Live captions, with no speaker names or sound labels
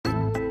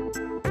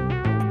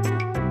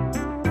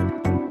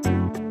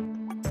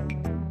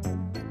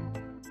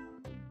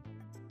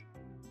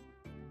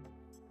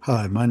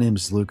Hi, my name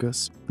is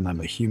Lucas, and I'm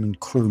a human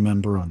crew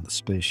member on the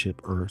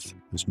spaceship Earth,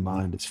 whose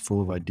mind is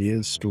full of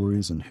ideas,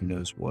 stories, and who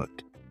knows what.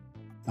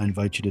 I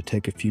invite you to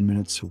take a few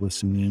minutes to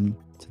listen in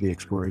to the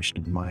exploration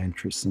of my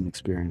interests and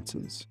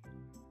experiences.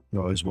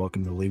 You're always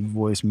welcome to leave a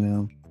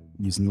voicemail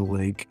using the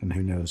link, and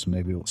who knows,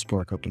 maybe it will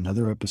spark up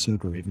another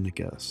episode or even a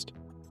guest.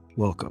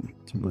 Welcome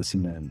to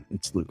Listen In.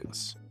 It's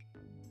Lucas.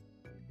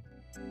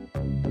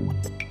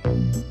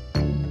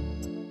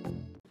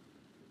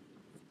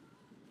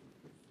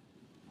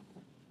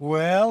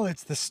 Well,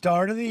 it's the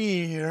start of the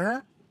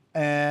year,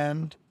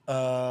 and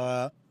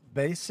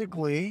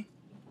basically,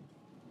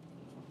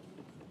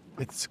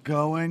 it's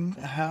going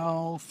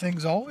how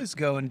things always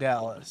go in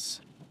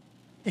Dallas.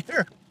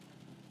 You're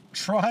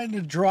trying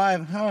to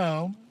drive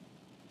home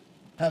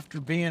after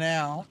being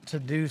out to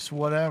do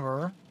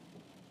whatever,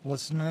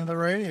 listening to the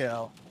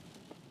radio.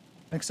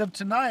 Except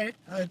tonight,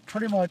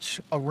 pretty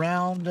much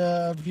around,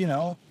 I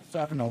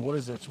don't know, what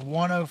is it? It's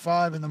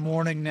 1:05 in the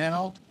morning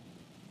now.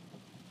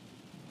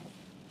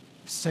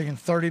 It's taking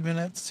 30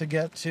 minutes to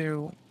get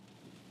to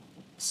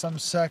some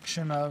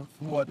section of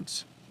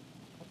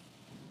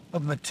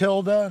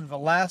Matilda and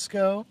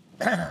Velasco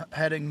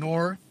heading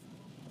north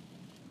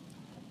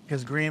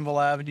because Greenville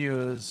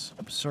Avenue is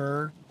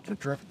absurd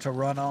to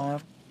run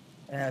on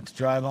and to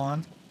drive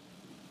on.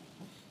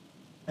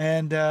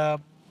 And yeah,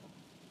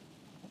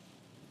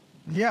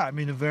 I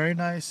mean, a very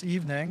nice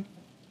evening.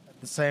 At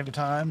the same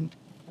time,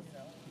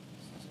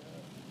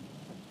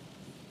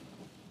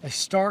 a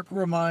stark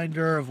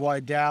reminder of why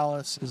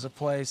Dallas is a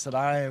place that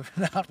I have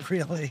not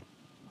really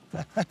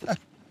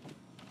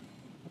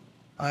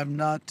I'm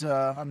not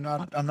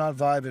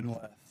vibing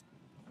with,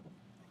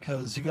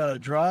 because you got to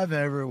drive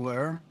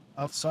everywhere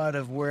outside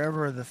of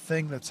wherever the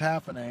thing that's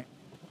happening.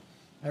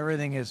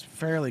 Everything is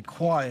fairly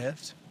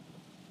quiet,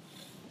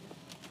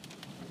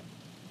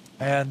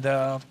 and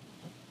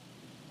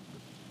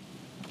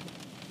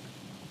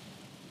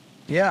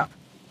yeah,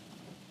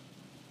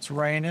 it's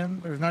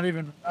raining. There's not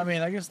even. I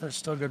mean, I guess there's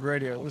still good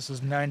radio. This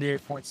is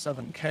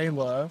 98.7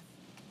 K-Love.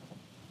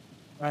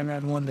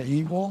 991 The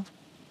Eagle.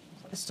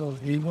 It's still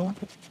The Eagle.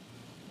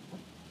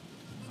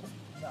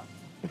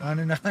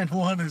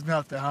 99.1 is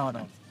not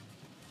Tejano.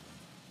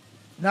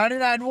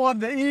 99.1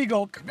 The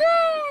Eagle.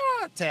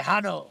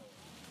 Tejano.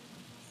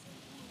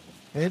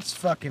 It's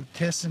fucking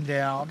pissing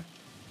down.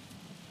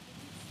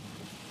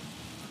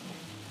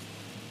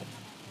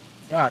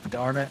 God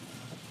darn it.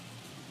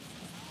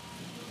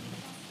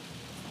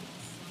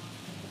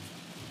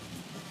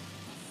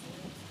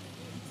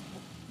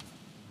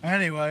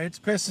 Anyway, it's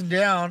pissing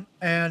down,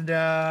 and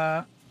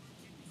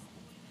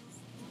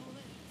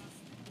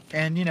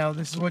you know,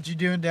 this is what you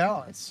do in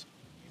Dallas,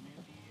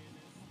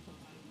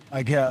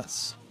 I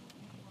guess.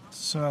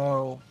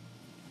 So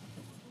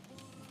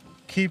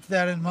keep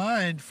that in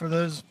mind for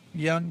those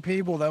young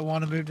people that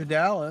want to move to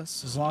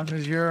Dallas. As long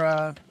as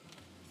you're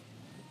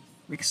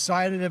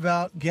excited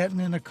about getting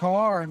in a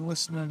car and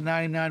listening to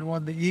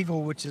 99.1 The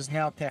Eagle, which is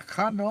now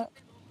Tejano.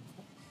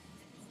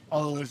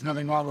 Although there's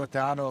nothing wrong with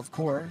Tejano, of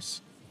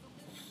course.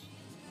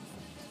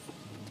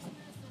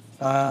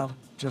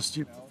 Just,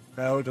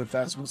 know that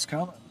that's what's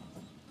coming.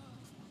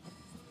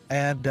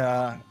 And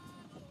yeah,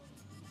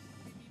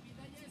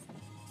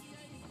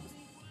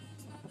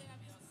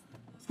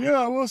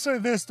 I will say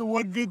this. The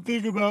one good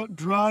thing about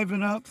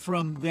driving up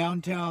from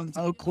downtown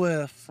Oak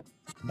Cliff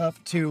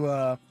up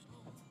to,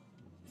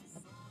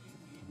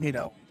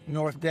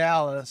 North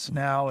Dallas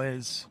now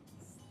is,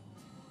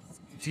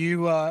 if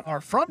you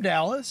are from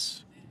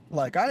Dallas,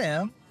 like I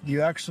am,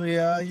 you actually,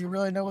 you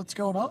really know what's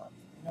going on.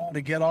 To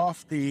get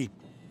off the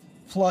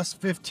plus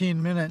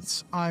 15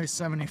 minutes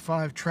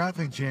I-75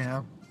 traffic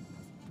jam,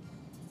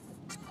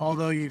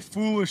 although you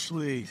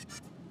foolishly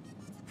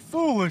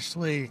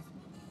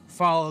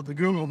followed the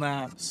Google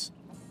Maps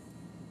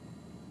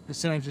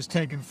instead of just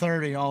taking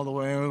 30 all the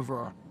way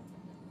over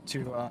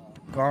to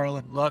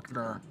Garland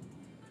Luckner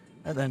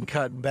and then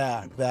cutting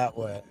back that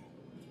way.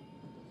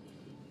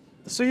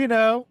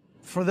 So,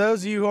 for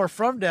those of you who are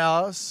from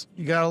Dallas,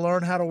 you got to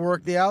learn how to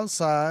work the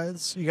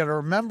outsides. You got to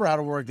remember how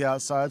to work the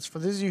outsides. For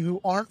those of you who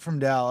aren't from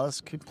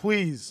Dallas,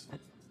 please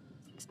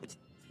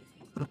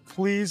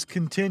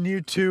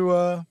continue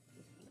to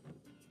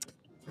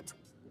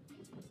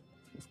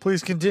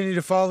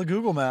follow the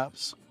Google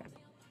Maps.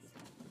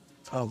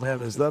 Oh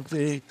man, is that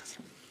the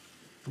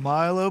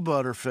Milo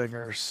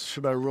Butterfingers?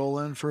 Should I roll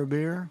in for a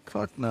beer?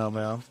 Fuck no,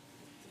 man.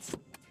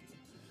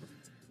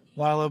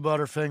 Milo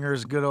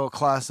Butterfingers, good old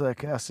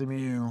classic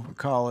SMU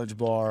college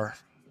bar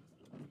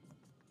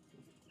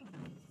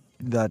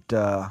that,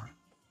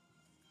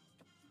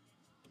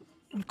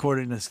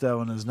 according to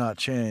Steven, has not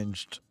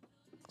changed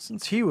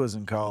since he was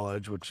in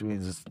college, which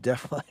means it's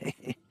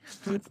definitely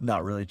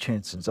not really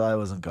changed since I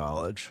was in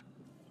college.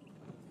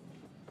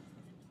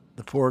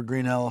 The poor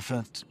green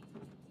elephant.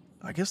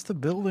 I guess the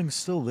building's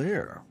still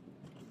there.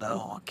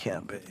 No, it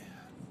can't be.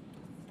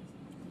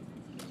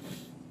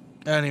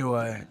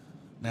 Anyway,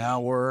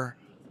 now we're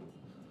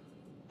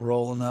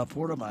rolling up.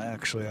 What am I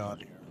actually on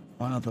here?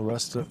 Why not the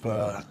rest of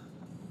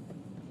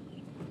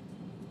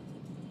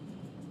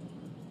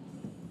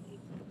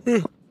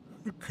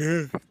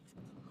Okay.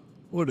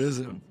 What is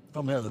it?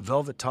 Oh man, the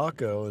Velvet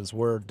Taco is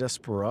where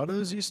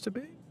Desperados used to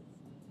be?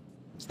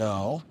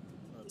 No.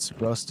 It's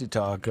Rusty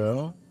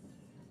Taco.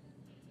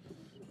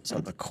 It's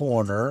on the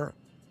corner.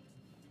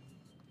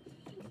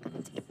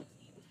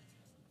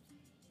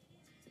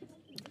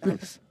 I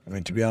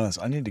mean, to be honest,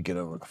 I need to get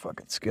over to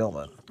fucking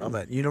Skillman. I'm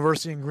at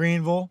University in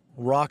Greenville,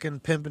 rockin'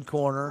 Pimpin'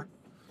 Corner,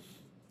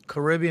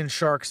 Caribbean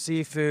Shark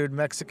Seafood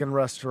Mexican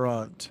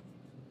restaurant.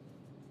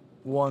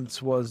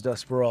 Once was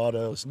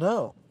Desperados.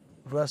 No.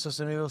 Restos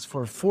Amigos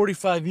for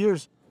 45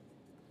 years.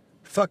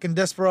 Fucking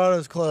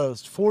Desperados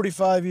closed.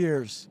 45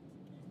 years.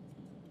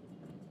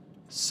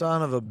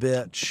 Son of a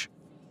bitch.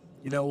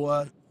 You know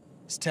what?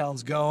 This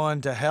town's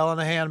going to hell in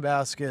a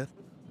handbasket.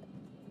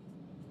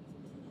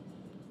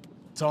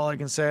 That's all I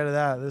can say to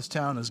that. This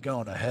town is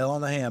going to hell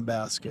in a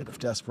handbasket if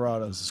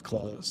Desperados is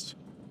closed.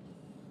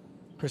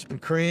 Krispy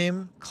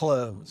Kreme,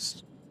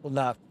 closed. Well,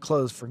 not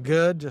closed for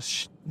good,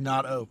 just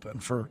not open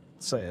for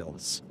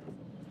sales.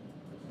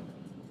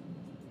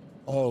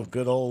 Oh,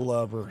 good old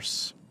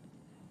Lovers.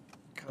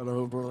 Cut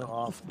over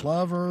off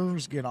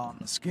Lovers, get on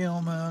the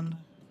Skillman.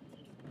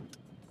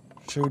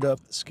 Shoot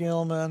up the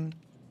Skillman.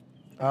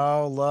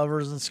 Oh,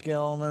 Lovers and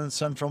Skillman,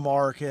 Central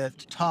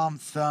Market, Tom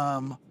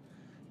Thumb,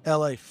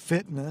 LA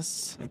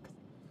Fitness.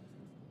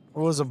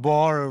 There was a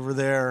bar over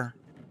there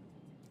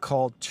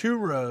called Two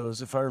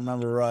Rows, if I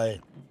remember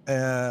right.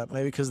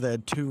 Maybe because they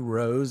had 2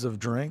 rows of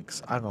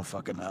drinks. I don't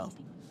fucking know.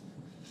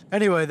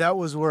 Anyway, that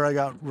was where I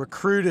got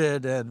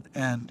recruited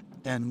and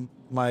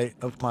my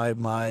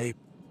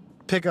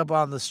pickup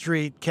on the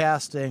street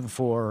casting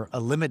for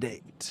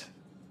Eliminate,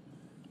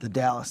 the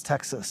Dallas,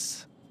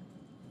 Texas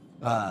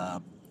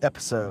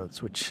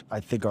episodes, which I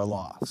think are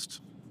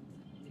lost.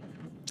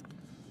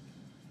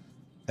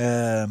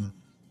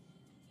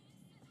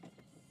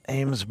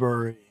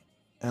 Amesbury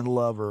and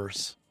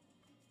Lovers.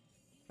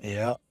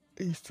 Yeah,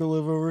 I used to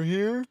live over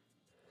here.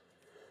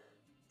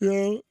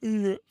 Yeah.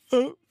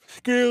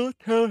 Upscale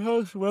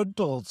townhouse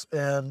rentals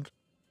and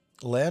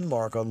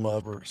Landmark on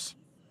Lovers.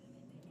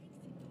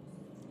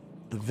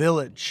 The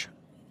Village.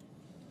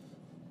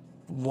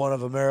 One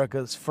of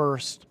America's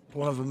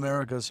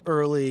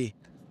early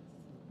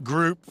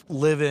group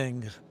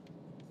living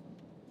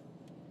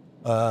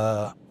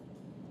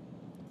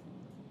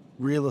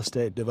real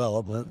estate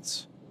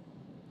developments.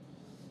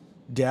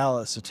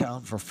 Dallas, a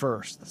town for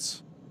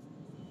firsts.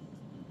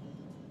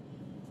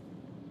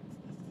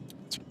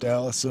 That's what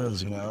Dallas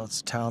is,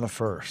 it's a town of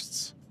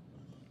firsts.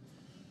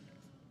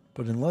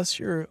 But unless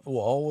will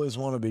always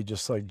want to be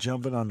just like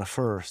jumping on the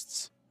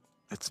firsts,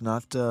 it's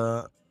not,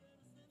 they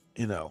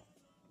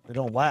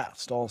don't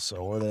last also,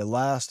 or they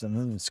last and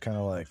then it's kind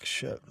of like,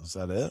 shit, is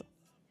that it?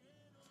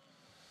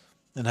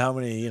 And how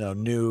many,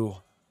 new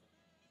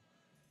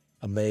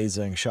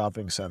amazing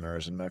shopping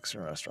centers and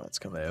Mexican restaurants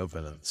can they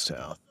open in this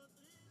town?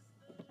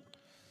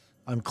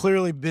 I'm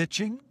clearly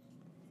bitching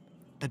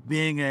at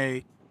being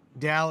a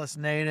Dallas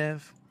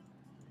native,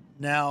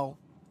 now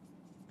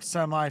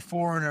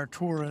semi-foreigner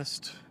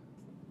tourist,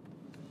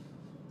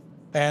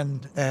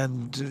 and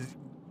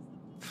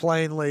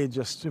plainly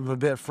just am a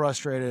bit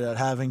frustrated at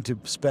having to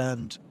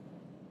spend,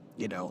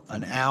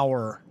 an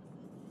hour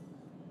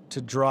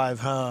to drive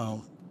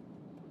home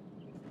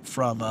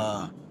from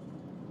a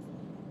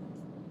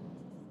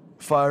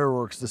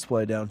fireworks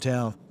display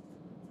downtown.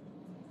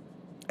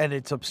 And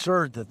it's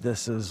absurd that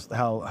this is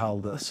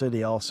how the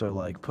city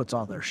also puts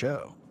on their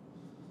show.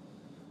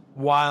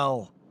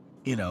 While,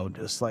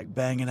 just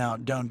banging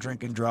out don't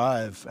drink and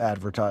drive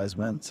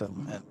advertisements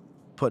and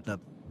putting a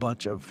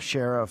bunch of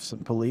sheriffs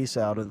and police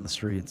out in the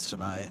streets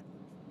tonight.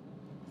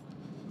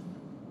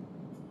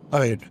 I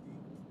mean,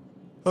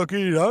 how can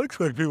you not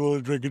expect people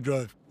to drink and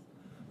drive?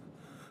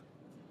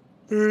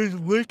 There's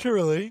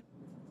literally...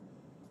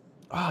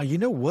 you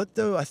know what,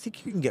 though? I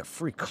think you can get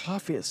free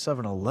coffee at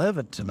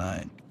 7-Eleven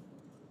tonight.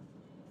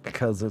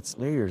 Because it's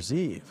New Year's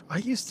Eve. I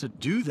used to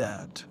do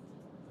that.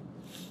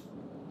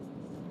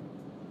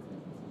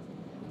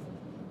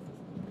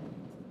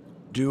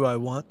 Do I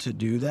want to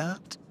do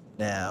that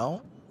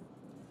now?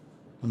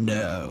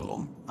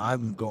 No.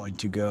 I'm going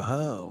to go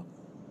home.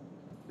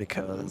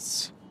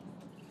 Because...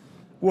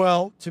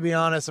 Well, to be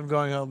honest, I'm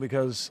going home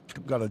because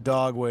I've got a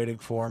dog waiting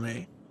for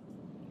me,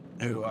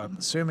 who I'm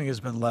assuming has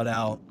been let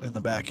out in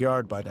the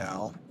backyard by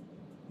now.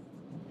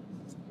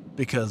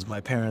 Because my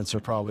parents are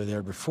probably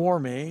there before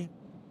me.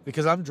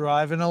 Because I'm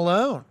driving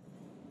alone.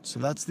 So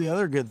that's the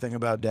other good thing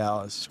about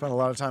Dallas. I spent a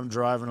lot of time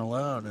driving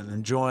alone and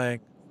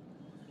enjoying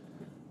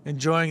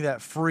that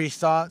free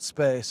thought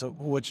space of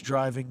which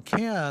driving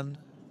can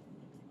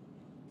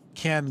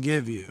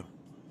give you.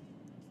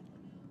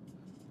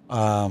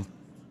 And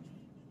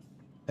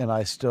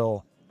I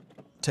still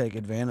take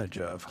advantage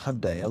of.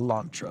 Hyundai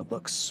Elantra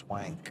looks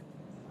swank.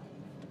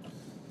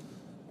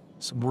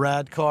 Some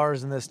rad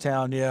cars in this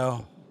town,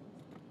 yo.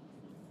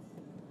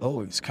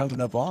 Oh, he's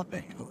coming up on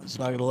me. He's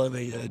not going to let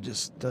me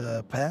just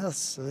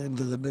pass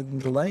into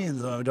the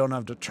lanes. I don't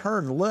have to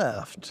turn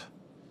left.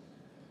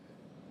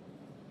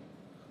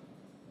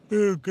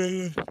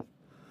 Okay.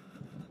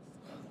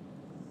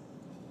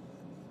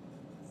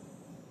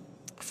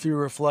 few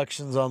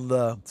reflections on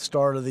the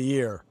start of the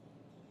year.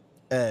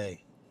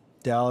 A,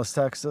 Dallas,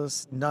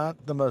 Texas,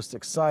 not the most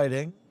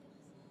exciting,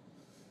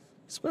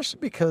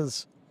 especially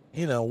because,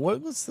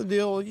 what was the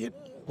deal?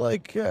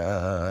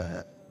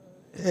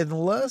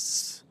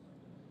 Unless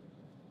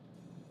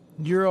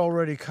you're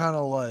already kind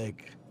of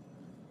like,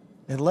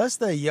 unless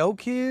they're yo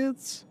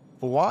kids,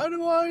 why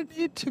do I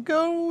need to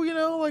go,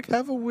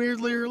 have a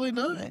weirdly early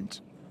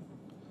night?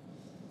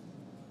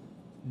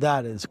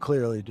 That is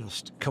clearly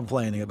just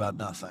complaining about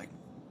nothing.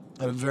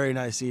 I had a very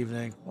nice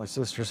evening at my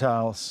sister's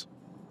house.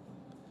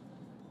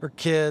 Her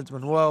kids,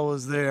 Manuel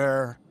was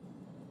there.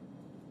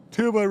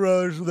 Two of my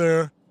brothers were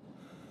there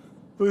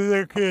with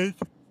their kids.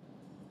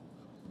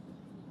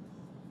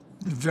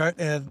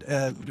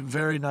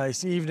 Very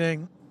nice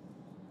evening.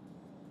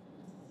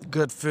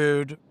 Good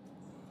food.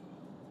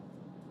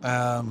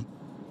 Nothing,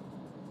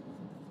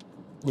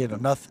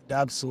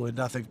 absolutely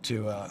nothing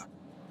to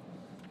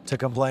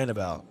complain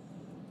about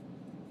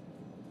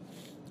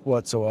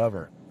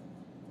whatsoever.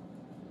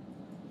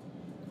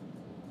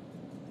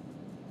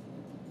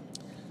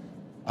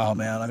 Oh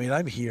man,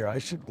 I'm here. I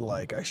should go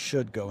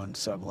in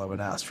 7-Eleven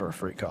and ask for a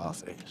free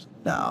coffee.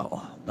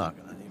 No, I'm not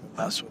gonna even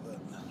mess with it.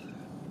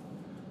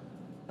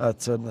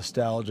 That's a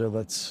nostalgia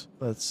that's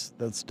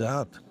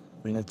done.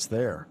 It's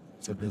there.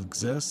 If it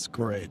exists,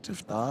 great.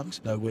 If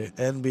not, no way.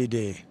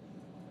 NBD.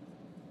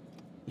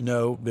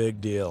 No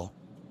big deal.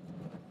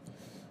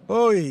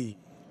 Oi.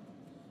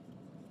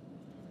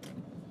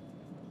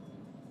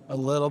 A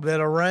little bit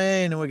of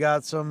rain, and we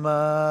got some,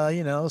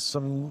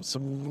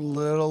 some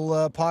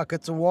little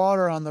pockets of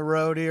water on the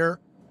road here.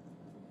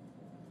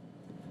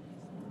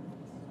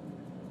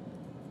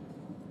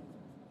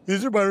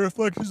 These are my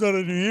reflections on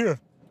a new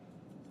year.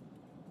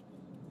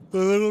 A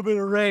little bit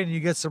of rain, you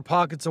get some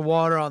pockets of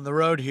water on the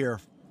road here.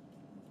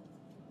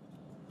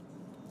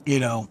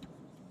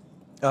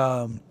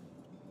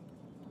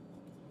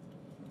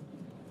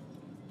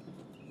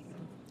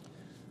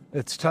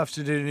 It's tough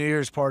to do New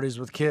Year's parties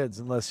with kids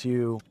unless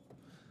you're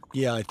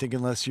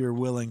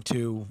willing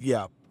to,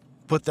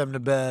 put them to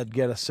bed,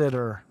 get a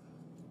sitter,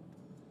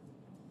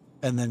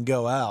 and then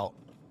go out.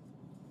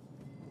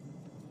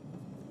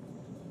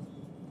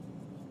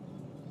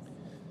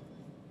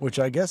 Which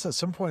I guess at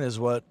some point is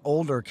what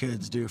older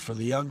kids do for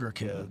the younger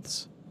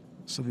kids.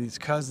 So these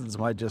cousins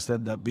might just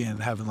end up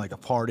having like a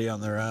party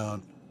on their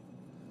own.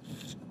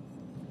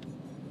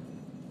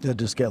 They'll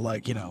just get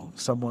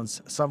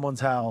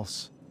someone's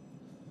house.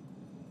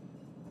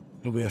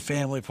 It'll be a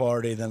family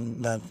party,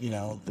 then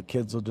the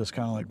kids will just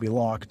kind of be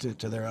locked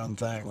to their own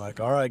thing. Like,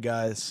 all right,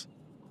 guys,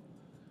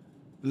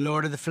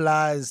 Lord of the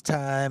Flies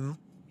time.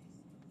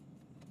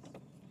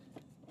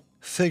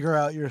 Figure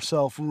out your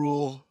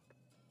self-rule.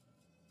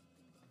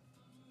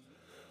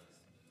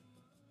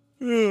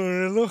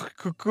 Look,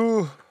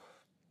 cuckoo.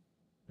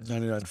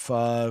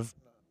 99.5,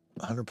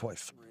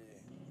 100.3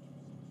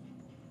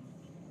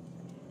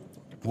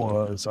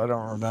 was. I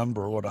don't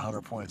remember what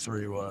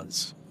 100.3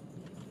 was.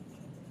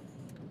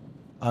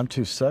 I'm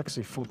too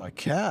sexy for my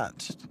cat.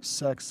 Too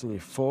sexy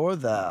for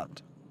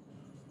that.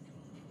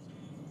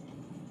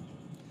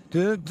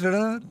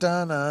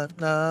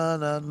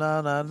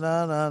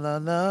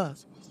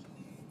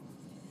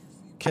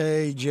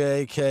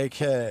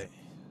 KJKK.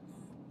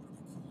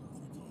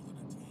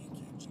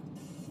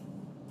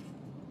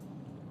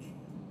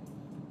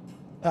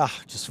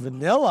 Just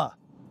vanilla.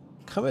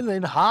 Coming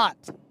in hot.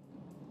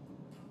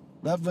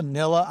 That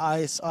vanilla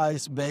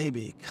ice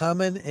baby.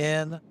 Coming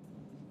in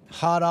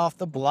hot off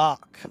the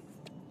block.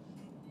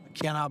 I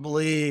cannot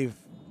believe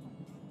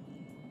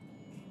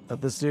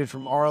that this dude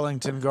from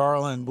Arlington,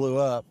 Garland blew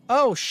up.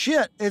 Oh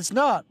shit, it's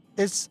not.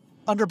 It's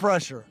Under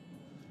Pressure.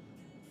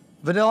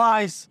 Vanilla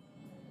Ice.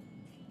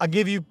 I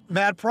give you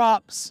mad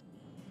props.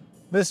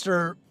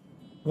 Mr.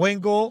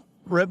 Wingle,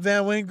 Rip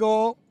Van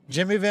Winkle,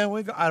 Jimmy Van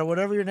Winkle,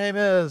 whatever your name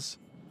is.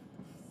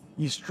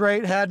 You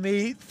straight had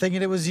me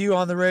thinking it was you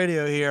on the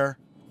radio here.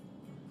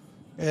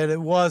 And it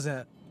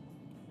wasn't.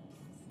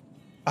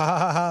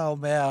 Oh,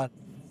 man.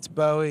 It's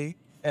Bowie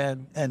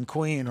and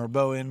Queen, or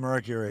Bowie and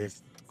Mercury.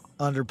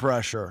 Under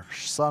Pressure.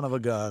 Son of a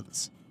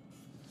guns.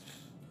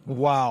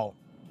 Wow.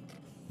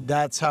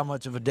 That's how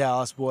much of a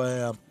Dallas boy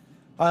I am.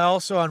 I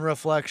also, on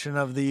reflection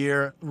of the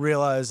year,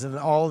 realized in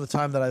all the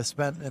time that I've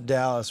spent in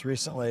Dallas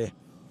recently,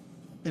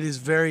 it is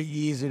very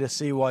easy to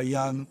see why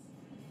young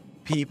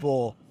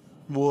people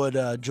would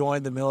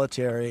join the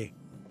military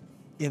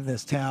in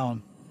this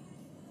town,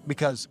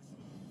 because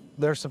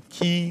there's some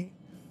key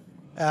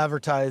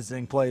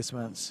advertising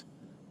placements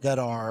that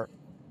are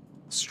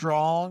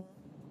strong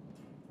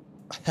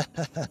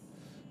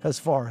as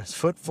far as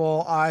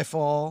footfall,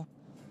 eyefall,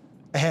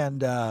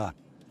 and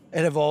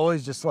have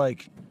always just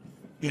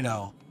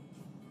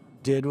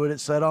did what it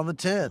said on the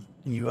tin.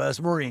 U.S.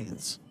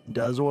 Marines.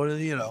 Does what,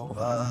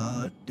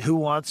 who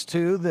wants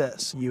to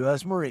this?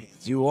 U.S.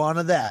 Marines. You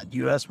wanted that?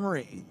 U.S.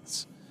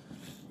 Marines.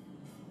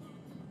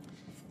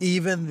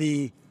 Even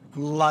the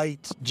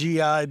light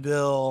GI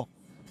Bill,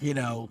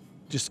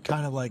 just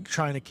kind of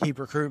trying to keep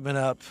recruitment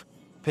up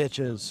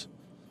pitches,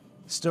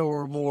 still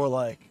were more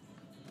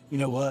you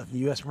know what? The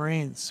U.S.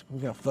 Marines,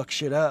 we're going to fuck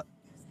shit up.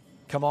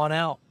 Come on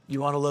out.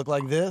 You want to look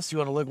like this? You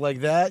want to look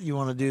like that? You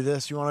want to do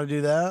this? You want to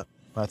do that?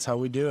 That's how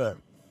we do it.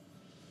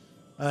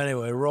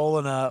 Anyway,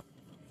 rolling up.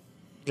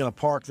 Going to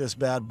park this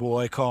bad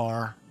boy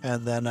car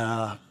and then,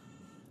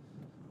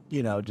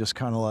 just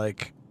kind of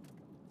like,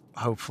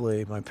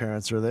 hopefully my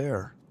parents are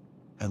there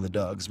and the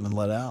dog's been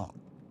let out.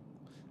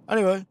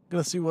 Anyway,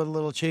 gonna see what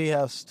little Chi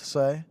has to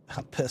say.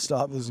 How pissed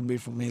off this is gonna be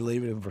from me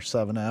leaving him for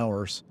 7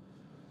 hours.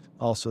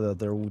 Also, that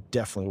there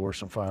definitely were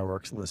some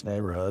fireworks in this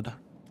neighborhood.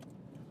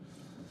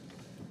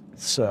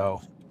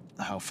 So,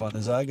 how fun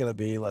is that gonna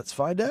be? Let's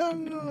find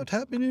out.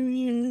 Happy New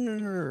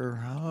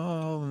Year!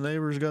 Oh, the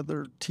neighbors got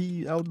their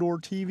outdoor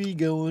TV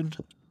going.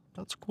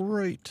 That's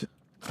great.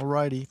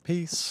 Alrighty,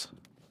 peace.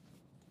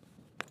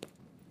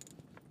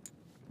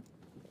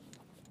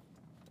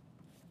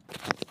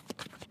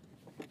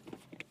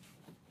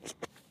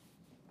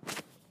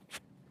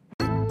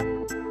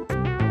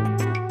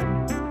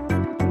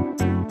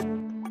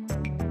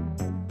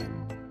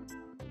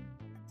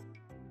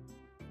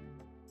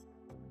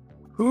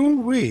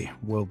 Ooh-wee.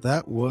 Well,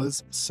 that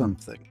was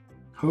something.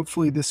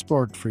 Hopefully this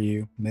sparked for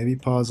you, maybe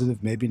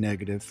positive, maybe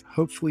negative,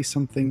 hopefully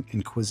something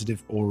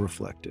inquisitive or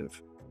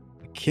reflective.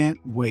 I can't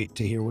wait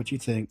to hear what you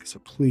think, so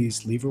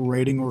please leave a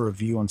rating or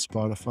review on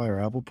Spotify or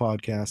Apple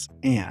Podcasts,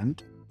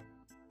 and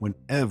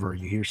whenever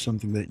you hear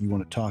something that you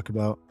want to talk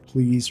about,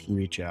 please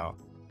reach out.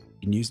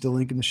 You can use the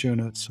link in the show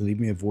notes to leave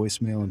me a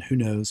voicemail, and who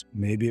knows,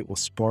 maybe it will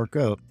spark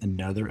up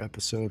another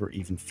episode or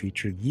even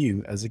feature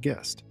you as a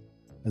guest.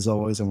 As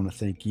always, I want to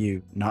thank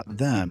you, not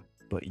them,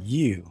 but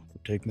you, for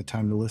taking the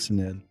time to listen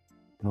in,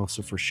 and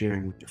also for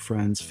sharing with your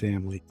friends,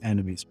 family,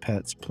 enemies,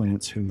 pets,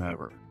 plants,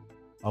 whomever.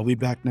 I'll be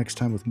back next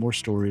time with more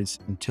stories.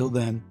 Until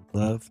then,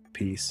 love,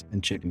 peace,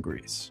 and chicken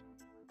grease.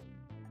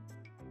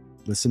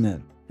 Listen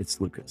in.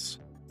 It's Lucas.